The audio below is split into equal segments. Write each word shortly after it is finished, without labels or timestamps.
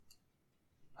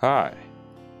Hi,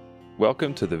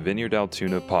 welcome to the Vineyard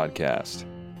Altoona podcast,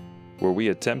 where we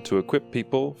attempt to equip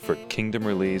people for kingdom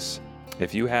release.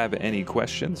 If you have any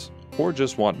questions or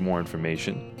just want more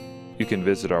information, you can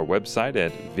visit our website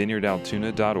at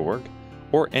vineyardaltoona.org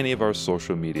or any of our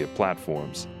social media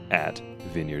platforms at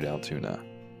Vineyard Altoona.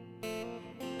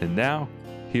 And now,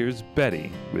 here's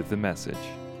Betty with the message.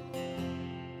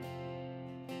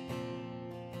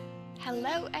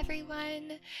 Hello,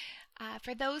 everyone.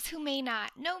 For those who may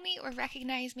not know me or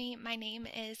recognize me, my name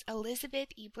is Elizabeth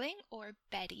Ebling, or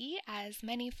Betty, as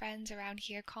many friends around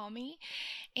here call me.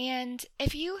 And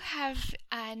if you have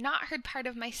not heard part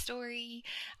of my story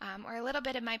or a little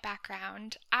bit of my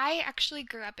background, I actually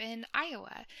grew up in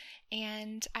Iowa,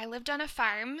 and I lived on a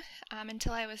farm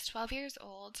until I was 12 years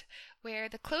old, where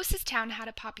the closest town had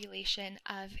a population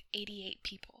of 88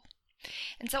 people.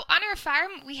 And so on our farm,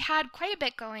 we had quite a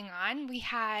bit going on. We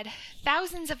had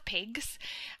thousands of pigs.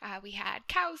 We had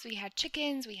cows, we had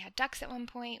chickens, we had ducks at one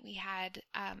point. We had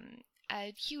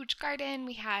a huge garden.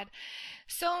 We had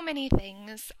so many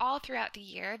things all throughout the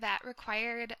year that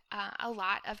required a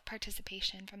lot of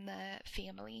participation from the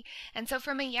family. And so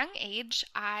from a young age,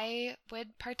 I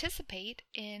would participate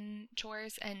in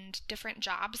chores and different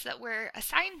jobs that were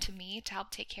assigned to me to help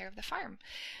take care of the farm.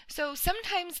 So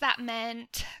sometimes that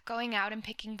meant going out and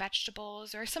picking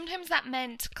vegetables, or sometimes that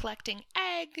meant collecting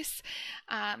eggs.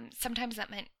 Sometimes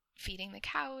that meant feeding the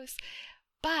cows.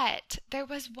 But there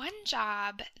was one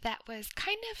job that was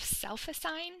kind of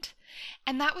self-assigned,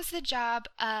 and that was the job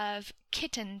of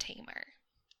kitten tamer.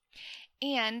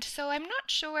 And so I'm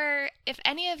not sure if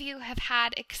any of you have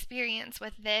had experience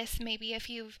with this, maybe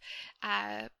if you've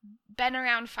been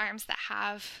around farms that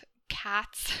have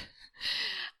cats.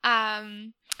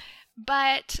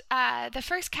 But the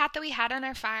first cat that we had on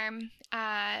our farm,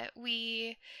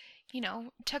 we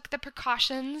took the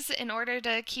precautions in order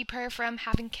to keep her from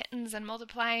having kittens and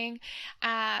multiplying.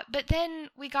 But then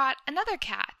we got another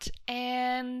cat,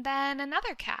 and then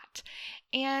another cat.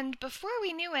 And before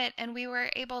we knew it, and we were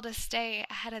able to stay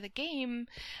ahead of the game,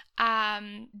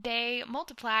 they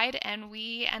multiplied, and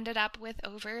we ended up with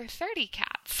over 30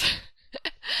 cats.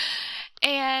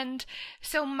 And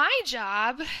so my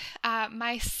job,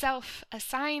 my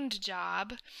self-assigned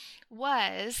job,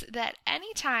 was that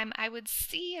anytime I would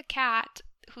see a cat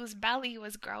whose belly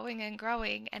was growing and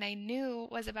growing and I knew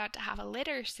was about to have a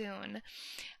litter soon,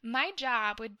 my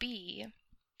job would be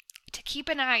to keep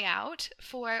an eye out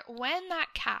for when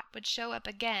that cat would show up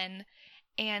again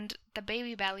and the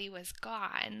baby belly was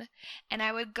gone, and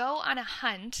I would go on a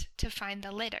hunt to find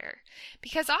the litter.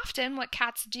 Because often what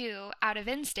cats do out of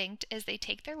instinct is they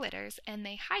take their litters and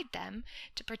they hide them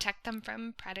to protect them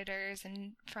from predators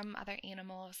and from other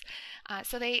animals.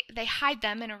 So they hide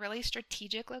them in a really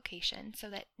strategic location so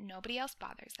that nobody else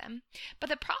bothers them. But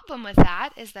the problem with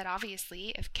that is that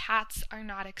obviously if cats are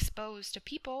not exposed to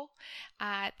people,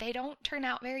 they don't turn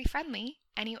out very friendly,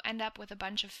 and you end up with a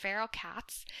bunch of feral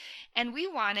cats. And we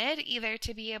wanted either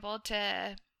to be able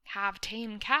to have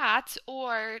tame cats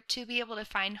or to be able to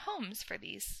find homes for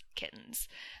these kittens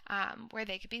where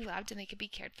they could be loved and they could be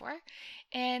cared for.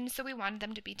 And so we wanted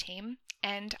them to be tame,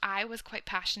 and I was quite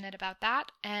passionate about that.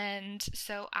 And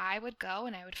so I would go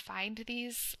and I would find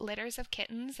these litters of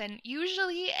kittens, and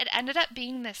usually it ended up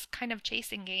being this kind of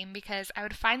chasing game, because I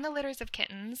would find the litters of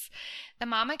kittens. The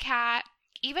mama cat,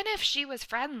 even if she was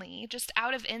friendly, just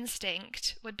out of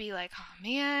instinct, would be like, oh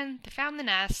man, they found the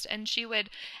nest, and she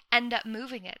would end up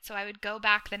moving it. So I would go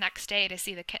back the next day to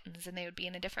see the kittens, and they would be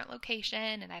in a different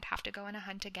location, and I'd have to go on a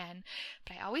hunt again.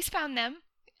 But I always found them,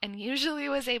 and usually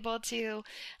was able to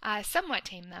somewhat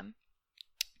tame them.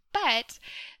 But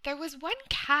there was one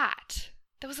cat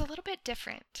that was a little bit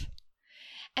different,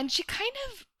 and she kind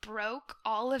of broke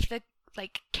all of the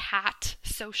cat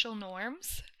social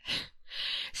norms.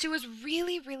 She was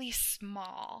really, really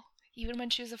small, even when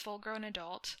she was a full-grown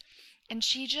adult, and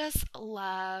she just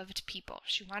loved people.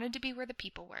 She wanted to be where the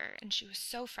people were, and she was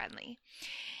so friendly.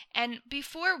 And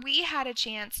before we had a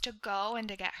chance to go and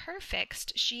to get her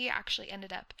fixed, she actually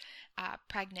ended up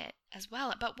pregnant as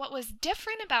well. But what was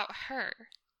different about her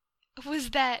was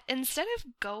that instead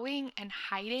of going and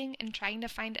hiding and trying to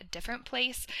find a different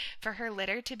place for her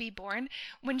litter to be born,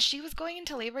 when she was going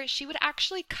into labor, she would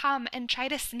actually come and try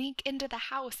to sneak into the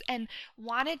house and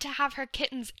wanted to have her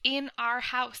kittens in our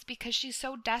house because she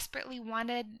so desperately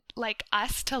wanted,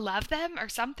 us to love them or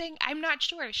something. I'm not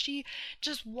sure. She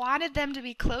just wanted them to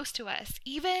be close to us,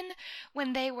 even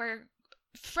when they were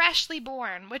freshly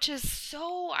born, which is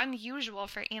so unusual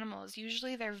for animals.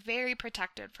 Usually they're very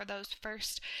protected for those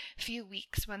first few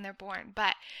weeks when they're born.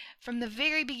 But from the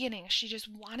very beginning, she just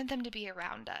wanted them to be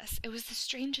around us. It was the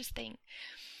strangest thing.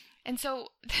 And so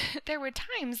there were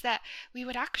times that we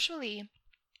would actually,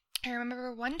 I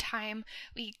remember one time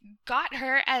we got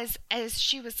her as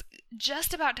she was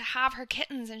just about to have her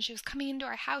kittens, and she was coming into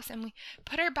our house, and we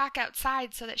put her back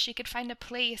outside so that she could find a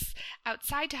place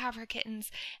outside to have her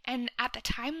kittens. And at the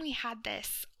time we had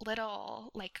this little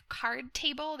like card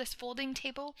table, this folding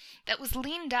table that was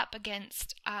leaned up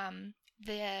against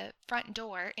the front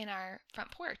door in our front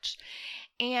porch.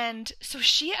 And so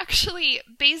she actually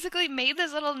basically made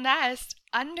this little nest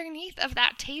underneath of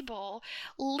that table,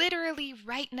 literally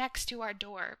right next to our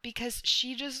door, because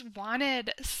she just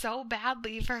wanted so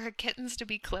badly for her kittens to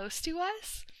be close to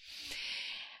us.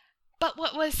 But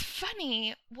what was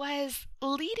funny was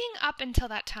leading up until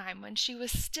that time when she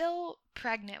was still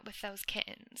pregnant with those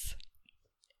kittens,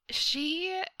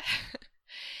 she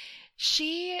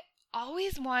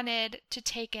always wanted to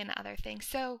take in other things.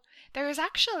 So there was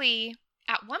actually,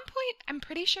 at one point, I'm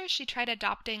pretty sure she tried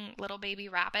adopting little baby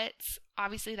rabbits.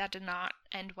 Obviously that did not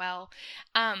end well.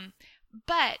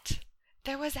 But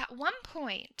there was at one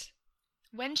point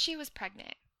when she was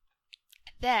pregnant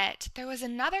that there was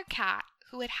another cat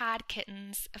who had had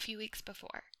kittens a few weeks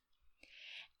before.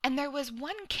 And there was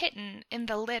one kitten in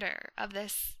the litter of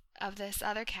this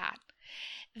other cat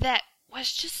that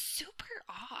was just super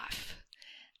off.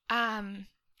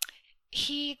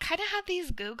 He kind of had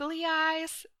these googly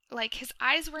eyes, like his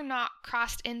eyes were not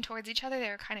crossed in towards each other, they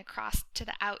were kind of crossed to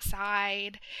the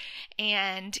outside,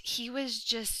 and he was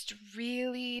just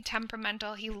really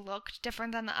temperamental. He looked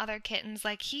different than the other kittens,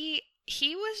 like he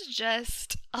was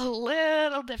just a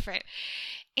little different,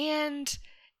 and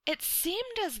it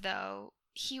seemed as though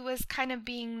he was kind of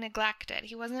being neglected.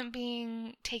 He wasn't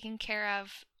being taken care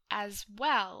of as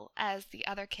well as the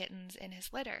other kittens in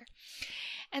his litter.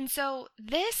 And so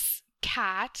this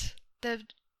cat,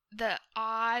 the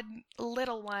odd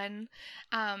little one,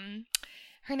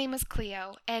 her name was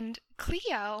Cleo, and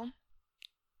Cleo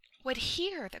would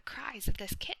hear the cries of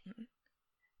this kitten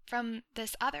from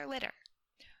this other litter.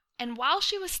 And while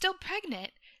she was still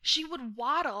pregnant, she would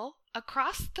waddle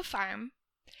across the farm,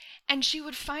 and she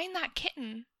would find that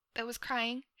kitten that was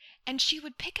crying, and she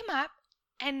would pick him up,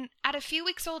 and at a few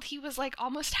weeks old, he was like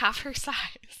almost half her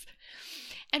size.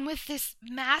 And with this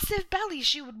massive belly,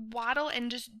 she would waddle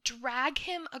and just drag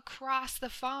him across the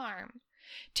farm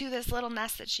to this little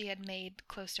nest that she had made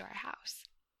close to our house.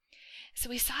 So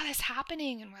we saw this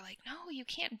happening, and we're like, no, you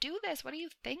can't do this. What are you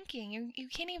thinking? You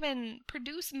can't even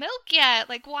produce milk yet.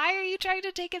 Like, why are you trying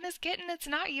to take in this kitten? It's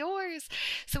not yours.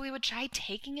 So we would try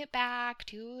taking it back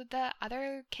to the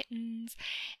other kittens,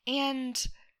 and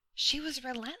she was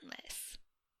relentless.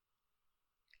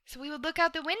 So we would look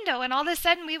out the window, and all of a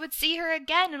sudden we would see her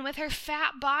again, and with her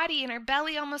fat body and her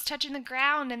belly almost touching the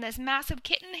ground and this massive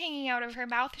kitten hanging out of her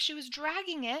mouth, she was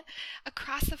dragging it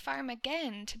across the farm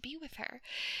again to be with her.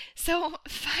 So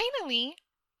finally,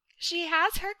 she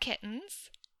has her kittens,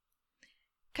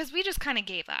 because we just kind of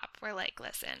gave up. We're like,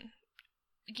 listen,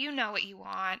 you know what you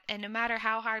want, and no matter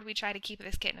how hard we try to keep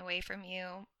this kitten away from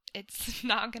you, it's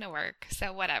not going to work,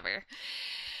 so whatever.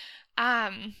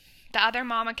 The other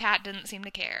mama cat didn't seem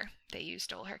to care that you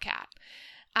stole her cat.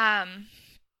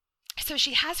 So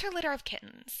she has her litter of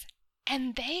kittens,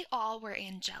 and they all were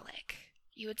angelic.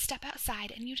 You would step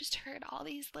outside, and you just heard all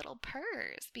these little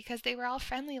purrs because they were all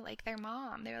friendly like their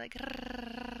mom. They were like,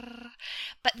 rrr.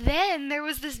 But then there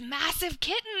was this massive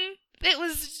kitten that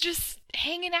was just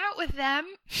hanging out with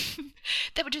them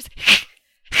that would just...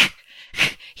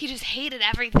 He just hated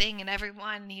everything and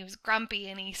everyone, and he was grumpy,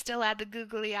 and he still had the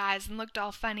googly eyes and looked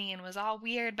all funny and was all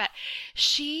weird, but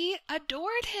she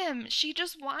adored him. She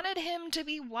just wanted him to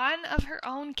be one of her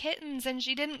own kittens, and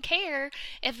she didn't care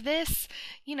if this,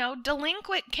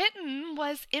 delinquent kitten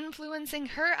was influencing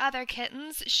her other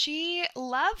kittens. She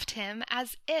loved him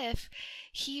as if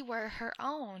he were her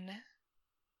own.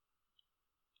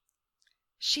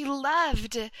 She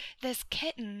loved this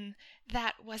kitten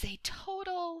that was a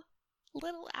total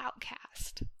little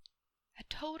outcast, a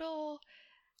total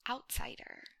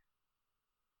outsider.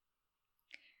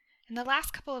 In the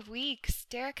last couple of weeks,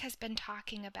 Derek has been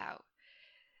talking about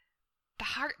the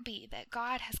heartbeat that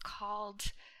God has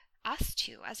called us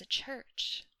to as a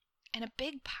church. And a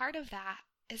big part of that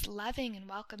is loving and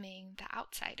welcoming the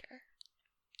outsider.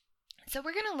 So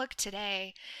we're going to look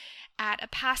today at a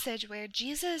passage where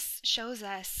Jesus shows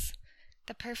us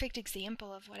the perfect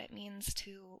example of what it means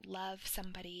to love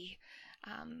somebody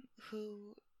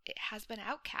who has been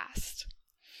outcast.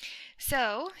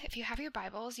 So, if you have your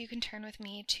Bibles, you can turn with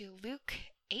me to Luke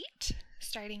 8,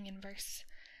 starting in verse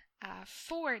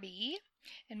 40,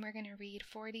 and we're going to read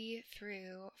 40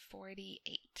 through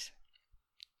 48.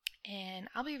 And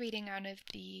I'll be reading out of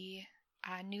the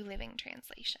New Living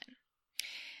Translation.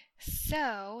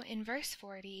 So, in verse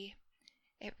 40,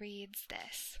 it reads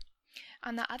this: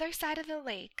 On the other side of the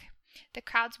lake, the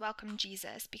crowds welcomed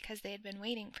Jesus because they had been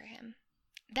waiting for him.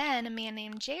 Then a man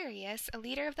named Jairus, a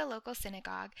leader of the local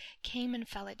synagogue, came and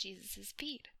fell at Jesus'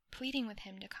 feet, pleading with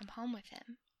him to come home with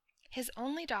him. His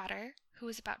only daughter, who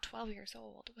was about 12 years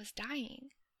old, was dying.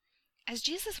 As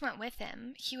Jesus went with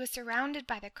him, he was surrounded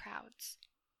by the crowds.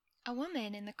 A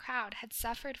woman in the crowd had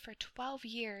suffered for 12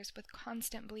 years with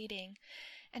constant bleeding,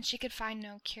 and she could find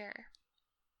no cure.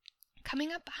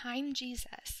 Coming up behind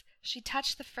Jesus, she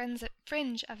touched the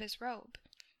fringe of his robe.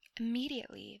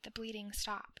 Immediately, the bleeding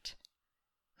stopped.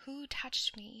 "Who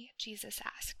touched me?" Jesus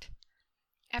asked.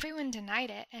 Everyone denied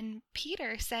it, and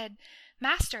Peter said,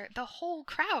 "Master, the whole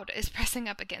crowd is pressing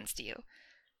up against you."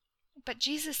 But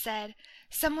Jesus said,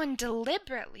 "Someone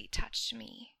deliberately touched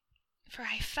me, for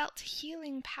I felt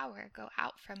healing power go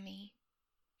out from me."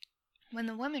 When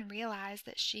the woman realized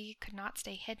that she could not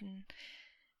stay hidden,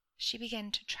 she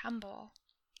began to tremble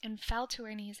and fell to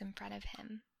her knees in front of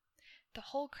him. The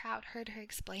whole crowd heard her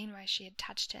explain why she had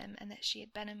touched him and that she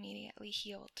had been immediately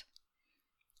healed.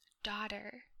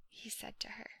 "Daughter," he said to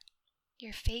her,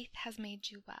 "your faith has made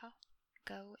you well.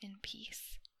 Go in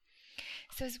peace."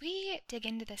 So as we dig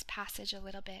into this passage a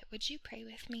little bit, would you pray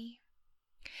with me?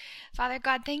 Father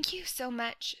God, thank you so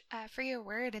much for your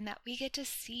word, and that we get to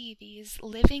see these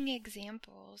living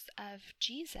examples of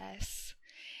Jesus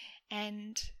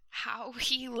and how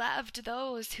he loved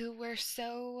those who were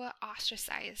so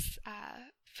ostracized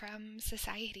from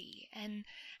society, and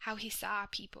how he saw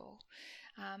people.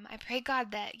 I pray,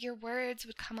 God, that your words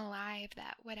would come alive,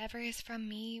 that whatever is from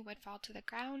me would fall to the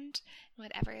ground, and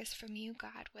whatever is from you,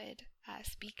 God, would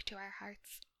speak to our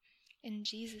hearts. In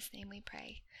Jesus' name we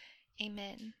pray.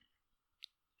 Amen.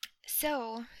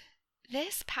 So,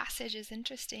 this passage is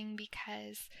interesting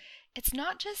because it's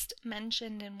not just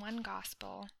mentioned in one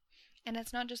gospel, and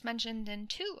it's not just mentioned in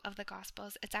 2 of the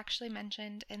gospels, it's actually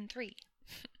mentioned in 3.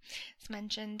 It's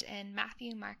mentioned in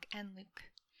Matthew, Mark, and Luke.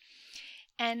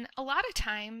 And a lot of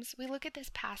times we look at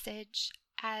this passage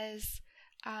as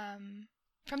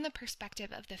from the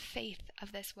perspective of the faith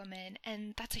of this woman,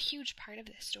 and that's a huge part of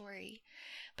this story.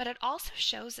 But it also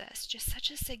shows us just such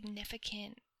a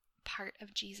significant part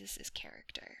of Jesus'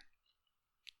 character.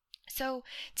 So,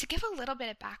 to give a little bit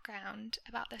of background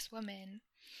about this woman,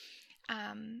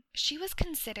 she was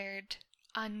considered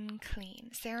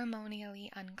unclean,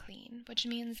 ceremonially unclean, which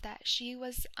means that she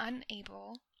was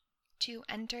unable to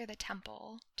enter the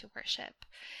temple to worship.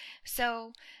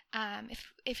 So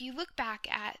if you look back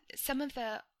at some of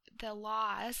the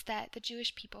laws that the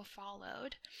Jewish people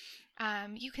followed,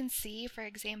 you can see, for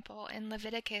example, in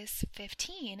Leviticus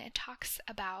 15, it talks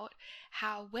about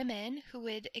how women who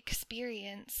would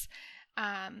experience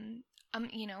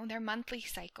their monthly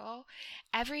cycle,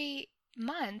 every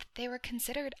month they were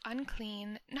considered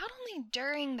unclean, not only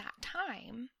during that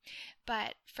time,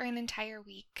 but for an entire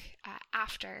week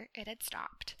after it had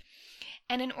stopped.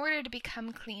 And in order to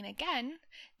become clean again,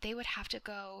 they would have to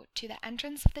go to the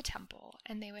entrance of the temple,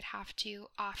 and they would have to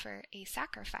offer a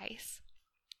sacrifice,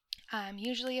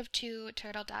 usually of 2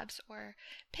 turtle doves or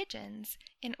pigeons,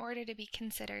 in order to be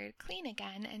considered clean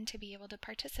again and to be able to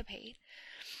participate.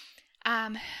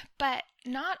 But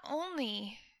not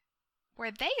only were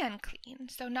they unclean,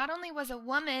 so not only was a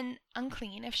woman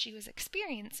unclean if she was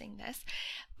experiencing this,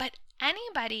 but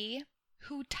anybody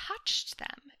who touched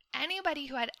them, anybody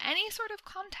who had any sort of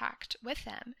contact with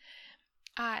them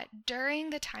during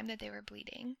the time that they were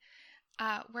bleeding,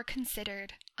 were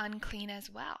considered unclean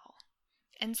as well.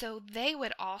 And so they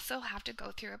would also have to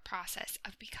go through a process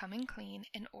of becoming clean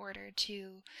in order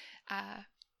to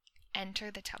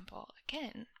enter the temple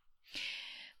again.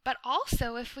 But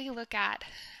also, if we look at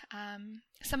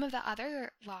some of the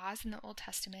other laws in the Old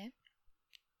Testament,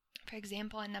 for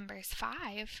example, in Numbers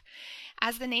 5,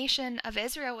 as the nation of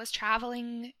Israel was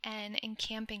traveling and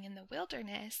encamping in the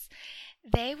wilderness,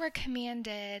 they were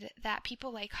commanded that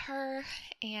people like her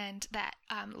and that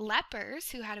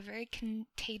lepers who had a very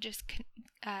contagious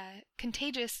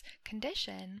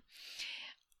condition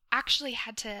actually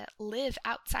had to live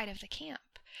outside of the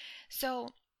camp. So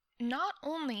not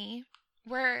only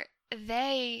were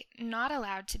they not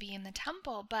allowed to be in the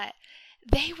temple, but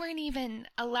they weren't even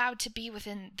allowed to be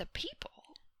within the people.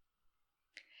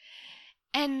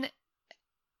 And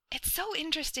it's so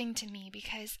interesting to me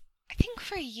because I think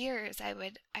for years I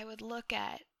would look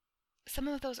at some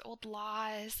of those old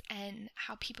laws and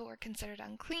how people were considered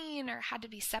unclean or had to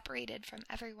be separated from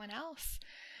everyone else.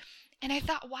 And I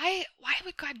thought, why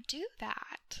would God do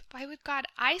that? Why would God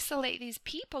isolate these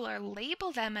people or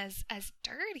label them as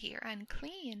dirty or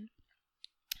unclean?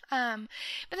 But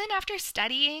then after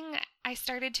studying, I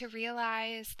started to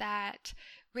realize that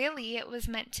really it was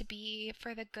meant to be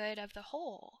for the good of the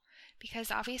whole. Because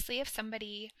obviously if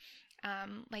somebody,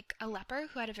 like a leper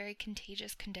who had a very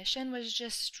contagious condition, was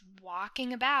just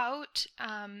walking about,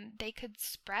 they could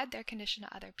spread their condition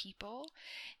to other people.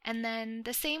 And then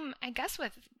the same, I guess,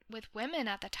 with women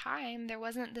at the time, there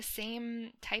wasn't the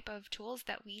same type of tools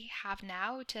that we have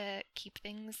now to keep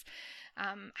things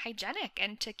hygienic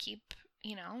and to keep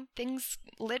things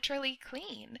literally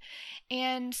clean.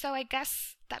 And so I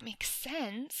guess that makes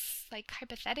sense, like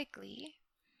hypothetically.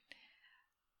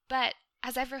 But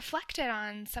as I've reflected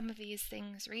on some of these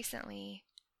things recently,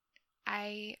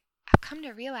 I have come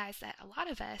to realize that a lot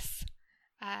of us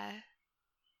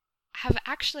have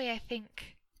actually, I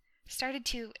think, started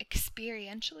to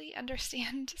experientially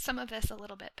understand some of this a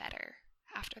little bit better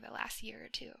after the last year or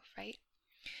two, right?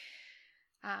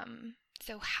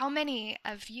 So how many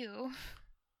of you,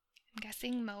 I'm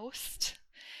guessing most,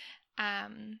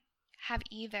 have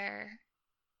either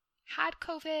had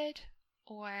COVID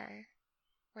or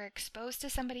were exposed to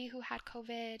somebody who had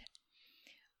COVID,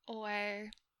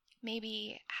 or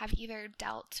maybe have either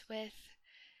dealt with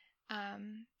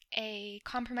a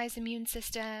compromised immune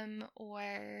system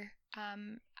or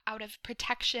out of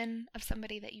protection of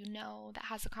somebody that you know that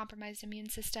has a compromised immune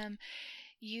system,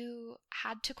 you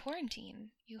had to quarantine,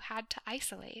 you had to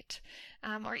isolate,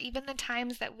 or even the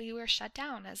times that we were shut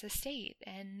down as a state,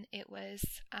 and it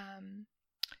was,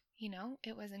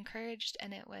 it was encouraged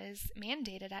and it was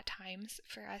mandated at times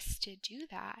for us to do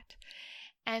that.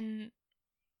 And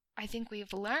I think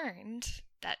we've learned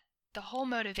that the whole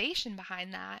motivation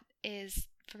behind that is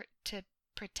to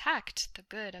protect the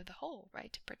good of the whole,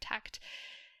 right? To protect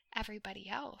everybody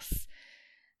else.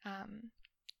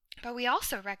 But we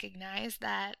also recognize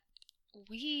that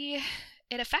it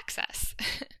affects us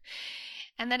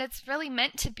and that it's really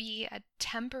meant to be a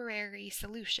temporary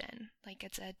solution, like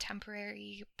it's a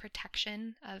temporary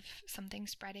protection of something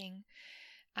spreading.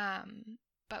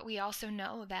 But we also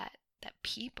know that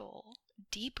people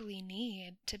deeply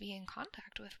need to be in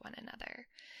contact with one another.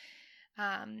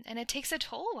 And it takes a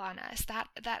toll on us. That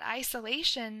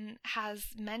isolation has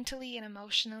mentally and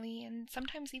emotionally and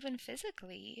sometimes even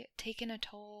physically taken a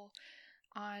toll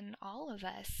on all of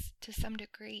us to some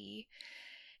degree.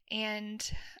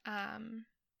 And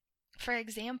for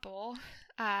example,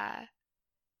 there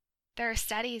are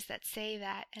studies that say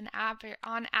that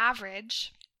on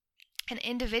average, an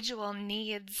individual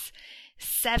needs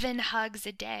 7 hugs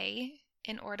a day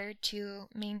in order to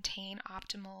maintain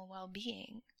optimal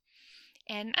well-being.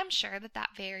 And I'm sure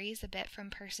that varies a bit from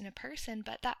person to person,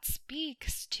 but that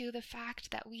speaks to the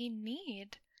fact that we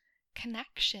need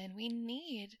connection. We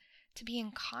need to be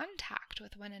in contact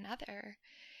with one another.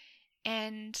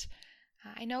 And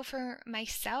I know for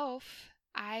myself,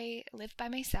 I live by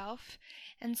myself.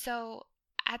 And so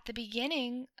at the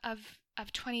beginning of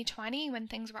 2020, when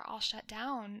things were all shut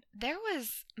down, there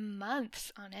was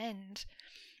months on end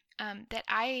that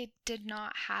I did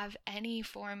not have any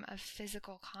form of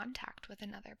physical contact with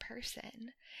another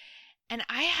person. And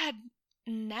I had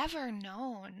never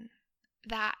known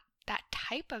that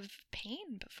type of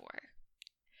pain before.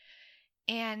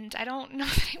 And I don't know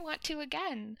that I want to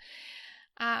again.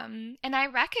 And I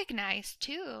recognize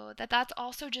too that that's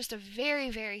also just a very,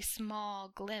 very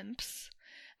small glimpse.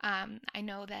 I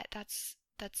know that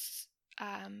that's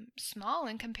small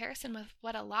in comparison with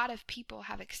what a lot of people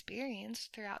have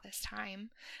experienced throughout this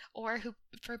time, or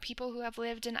for people who have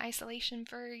lived in isolation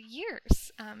for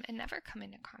years and never come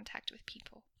into contact with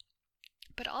people.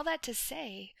 But all that to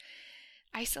say,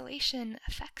 isolation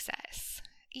affects us,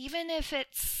 even if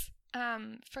it's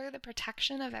for the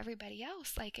protection of everybody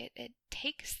else. Like it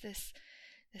takes this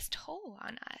toll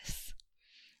on us.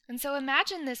 And so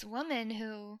imagine this woman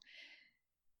who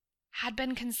had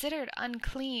been considered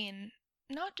unclean,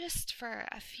 not just for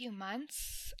a few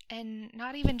months, and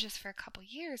not even just for a couple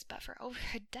years, but for over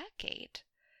a decade.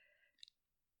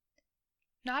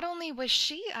 Not only was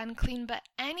she unclean, but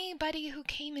anybody who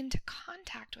came into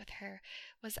contact with her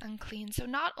was unclean. So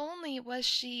not only was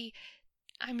she,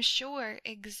 I'm sure,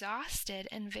 exhausted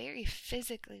and very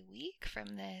physically weak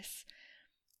from this,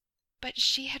 but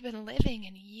she had been living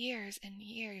in years and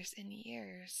years and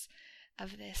years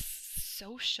of this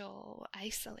social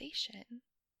isolation.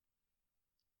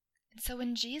 And so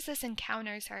when Jesus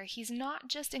encounters her, he's not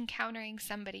just encountering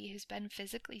somebody who's been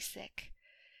physically sick,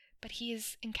 but he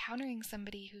is encountering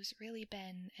somebody who's really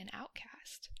been an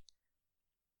outcast.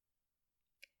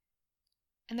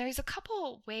 And there's a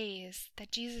couple ways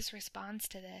that Jesus responds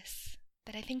to this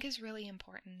that I think is really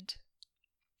important.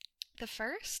 The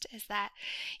first is that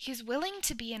he's willing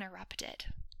to be interrupted.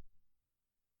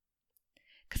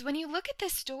 Because when you look at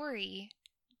this story,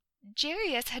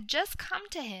 Jairus had just come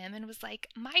to him and was like,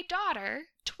 my daughter,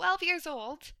 12 years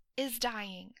old, is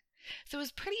dying. So it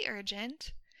was pretty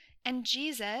urgent. And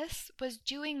Jesus was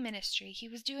doing ministry. He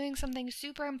was doing something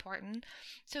super important.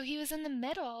 So he was in the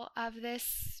middle of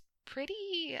this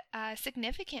pretty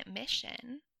significant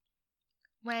mission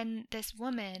when this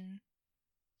woman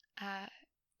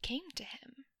came to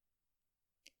him.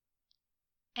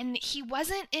 And he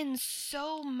wasn't in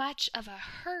so much of a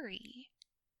hurry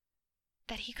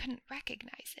that he couldn't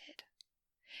recognize it.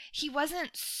 He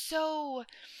wasn't so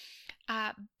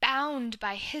bound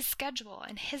by his schedule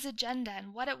and his agenda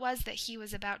and what it was that he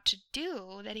was about to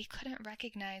do that he couldn't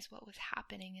recognize what was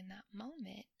happening in that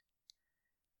moment.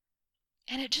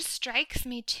 And it just strikes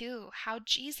me too how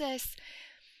Jesus,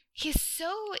 he's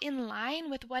so in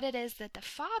line with what it is that the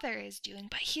Father is doing,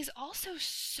 but he's also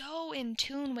so in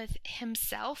tune with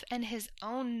himself and his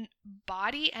own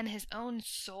body and his own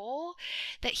soul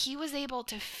that he was able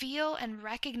to feel and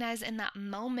recognize in that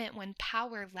moment when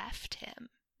power left him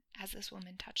as this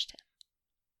woman touched him.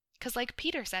 Because like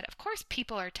Peter said, of course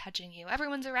people are touching you,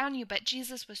 everyone's around you, but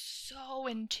Jesus was so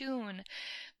in tune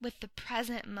with the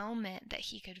present moment that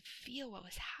he could feel what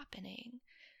was happening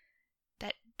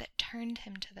that turned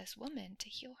him to this woman to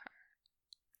heal her.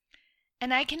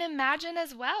 And I can imagine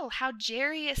as well how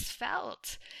Jairus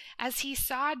felt as he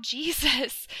saw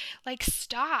Jesus like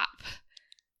stop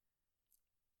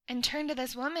and turn to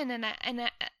this woman,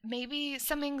 and maybe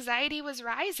some anxiety was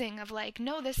rising of like,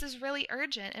 no, this is really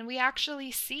urgent. And we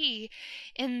actually see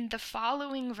in the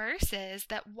following verses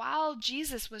that while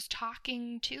Jesus was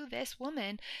talking to this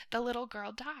woman, the little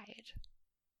girl died.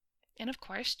 And of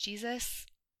course, Jesus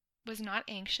was not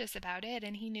anxious about it,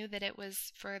 and he knew that it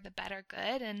was for the better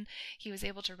good, and he was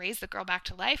able to raise the girl back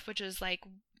to life, which was like,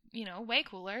 way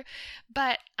cooler.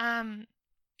 But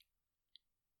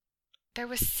there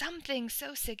was something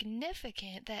so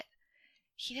significant that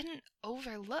he didn't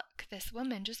overlook this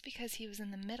woman just because he was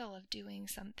in the middle of doing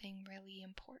something really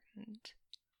important.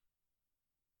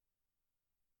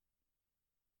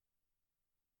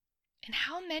 And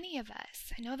how many of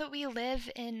us, I know that we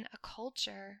live in a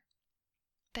culture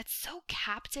that's so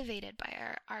captivated by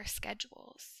our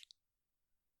schedules.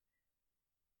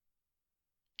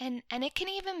 And it can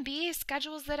even be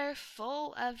schedules that are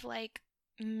full of like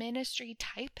ministry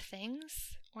type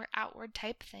things or outward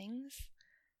type things.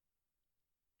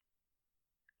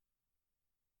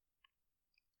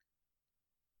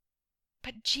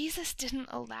 But Jesus didn't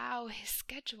allow his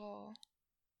schedule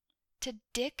to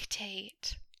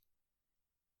dictate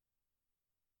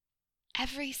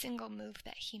every single move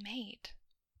that he made.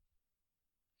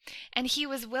 And he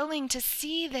was willing to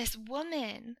see this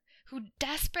woman who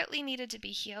desperately needed to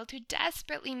be healed, who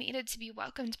desperately needed to be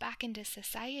welcomed back into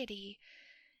society.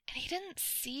 And he didn't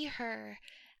see her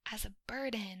as a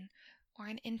burden or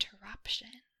an interruption.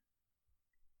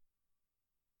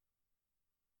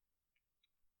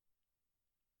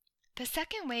 The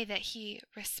second way that he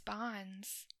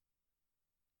responds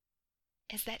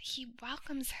is that he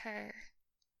welcomes her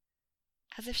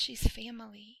as if she's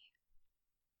family.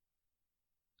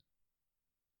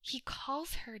 He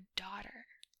calls her daughter.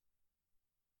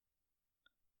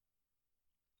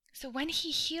 So when he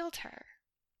healed her,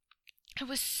 it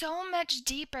was so much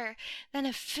deeper than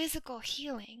a physical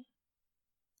healing.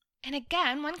 And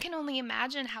again, one can only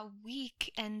imagine how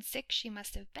weak and sick she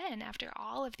must have been after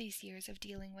all of these years of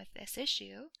dealing with this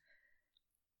issue.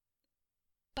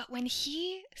 But when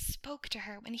he spoke to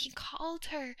her, when he called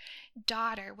her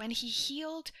daughter, when he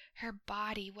healed her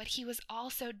body, what he was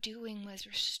also doing was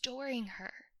restoring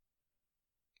her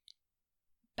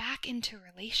back into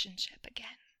relationship again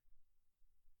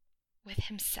with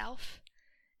himself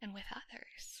and with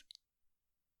others.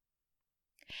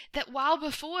 That while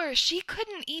before she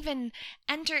couldn't even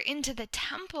enter into the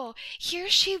temple, here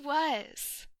she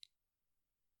was,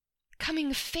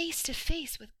 coming face to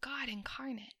face with God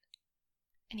incarnate.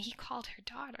 And he called her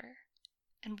daughter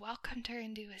and welcomed her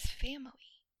into his family.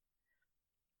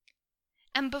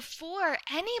 And before,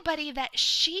 anybody that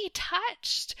she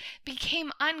touched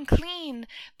became unclean,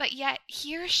 but yet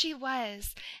here she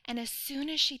was, and as soon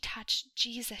as she touched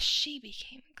Jesus, she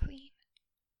became clean.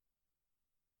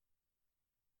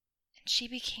 And she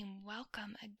became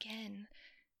welcome again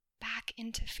back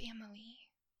into family.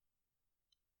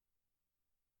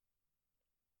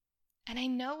 And I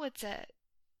know it's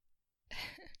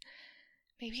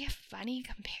maybe a funny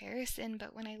comparison,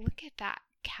 but when I look at that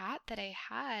cat that I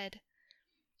had,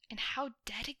 and how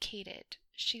dedicated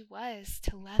she was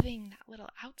to loving that little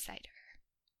outsider.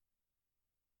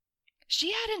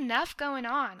 She had enough going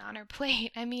on her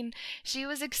plate. I mean, she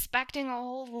was expecting a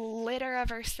whole litter of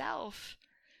herself.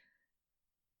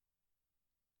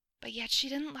 But yet she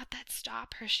didn't let that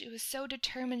stop her. She was so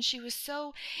determined. She was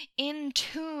so in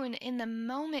tune in the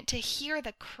moment to hear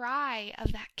the cry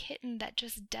of that kitten that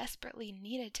just desperately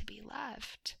needed to be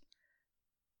loved.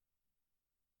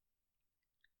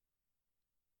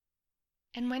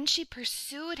 And when she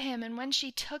pursued him, and when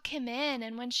she took him in,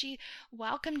 and when she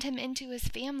welcomed him into his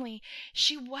family,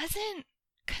 she wasn't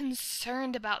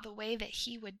concerned about the way that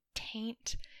he would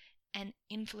taint and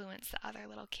influence the other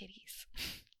little kitties.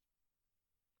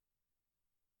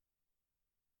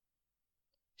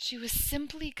 She was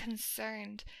simply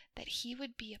concerned that he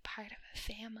would be a part of a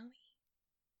family.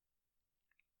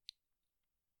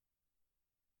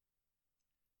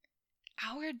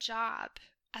 Our job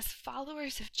as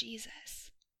followers of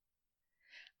Jesus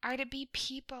are to be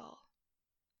people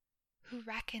who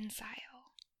reconcile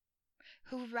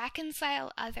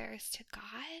others to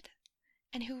God,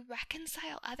 and who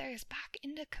reconcile others back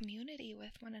into community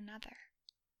with one another.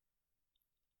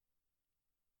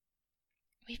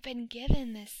 We've been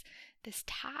given this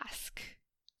task.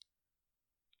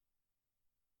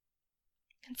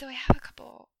 And so I have a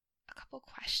couple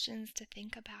questions to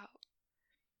think about.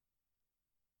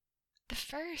 The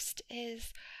first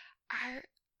is, are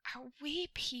we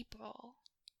people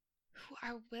who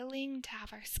are willing to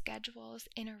have our schedules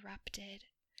interrupted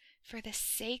for the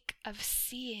sake of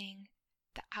seeing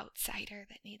the outsider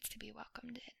that needs to be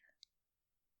welcomed in?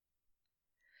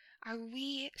 Are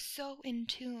we so in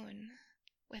tune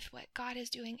with what God is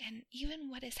doing and even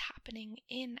what is happening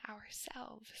in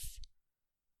ourselves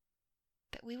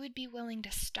that we would be willing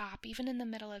to stop, even in the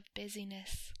middle of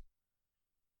busyness,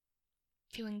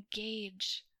 to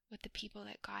engage with the people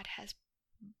that God has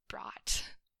brought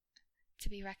to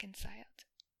be reconciled?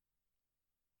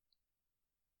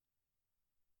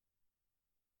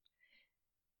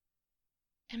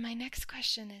 And my next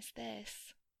question is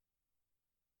this: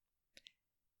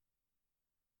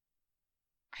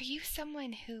 are you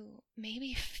someone who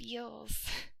maybe feels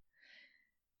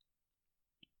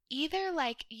either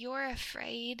like you're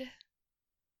afraid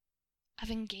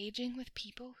of engaging with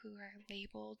people who are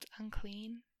labeled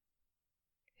unclean,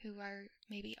 who are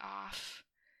maybe off,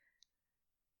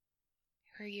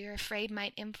 who you're afraid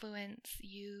might influence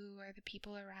you or the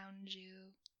people around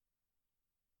you?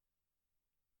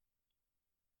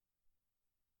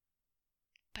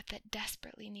 But that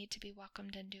desperately need to be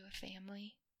welcomed into a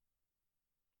family?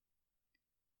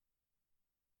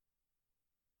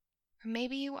 Or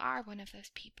maybe you are one of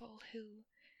those people who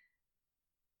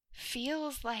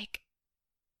feels like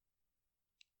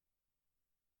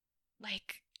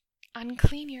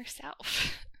unclean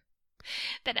yourself.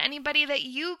 That anybody that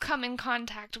you come in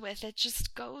contact with, it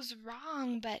just goes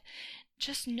wrong. But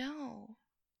just know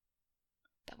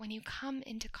that when you come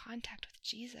into contact with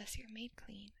Jesus, you're made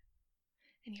clean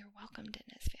and you're welcomed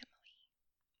in his family.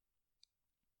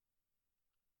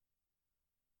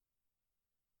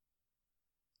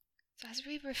 So as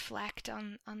we reflect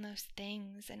on those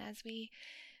things, and as we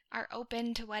are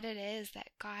open to what it is that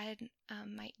God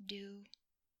might do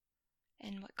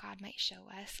and what God might show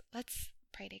us, let's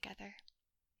pray together.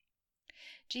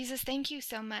 Jesus, thank you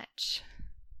so much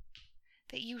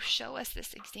that you show us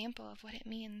this example of what it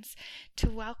means to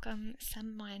welcome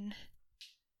someone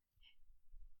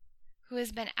who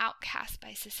has been outcast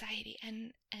by society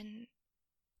and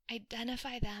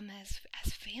identify them as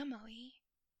family.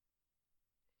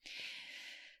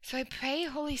 So I pray,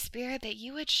 Holy Spirit, that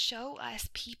you would show us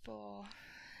people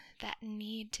that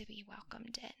need to be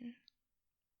welcomed in.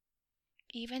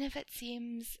 Even if it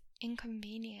seems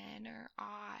inconvenient or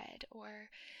odd or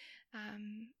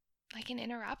like an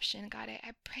interruption, God,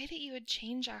 I pray that you would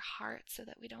change our hearts so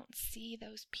that we don't see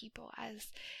those people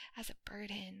as a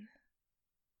burden.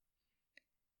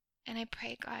 And I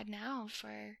pray, God, now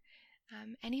for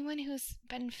anyone who's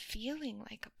been feeling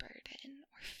like a burden,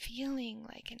 or feeling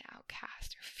like an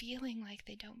outcast, or feeling like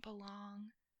they don't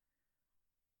belong.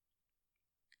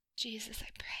 Jesus, I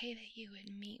pray that you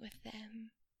would meet with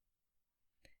them,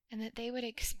 and that they would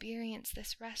experience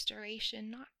this restoration,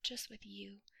 not just with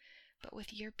you, but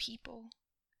with your people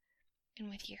and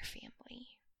with your family.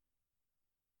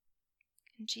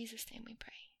 In Jesus' name we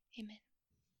pray. Amen.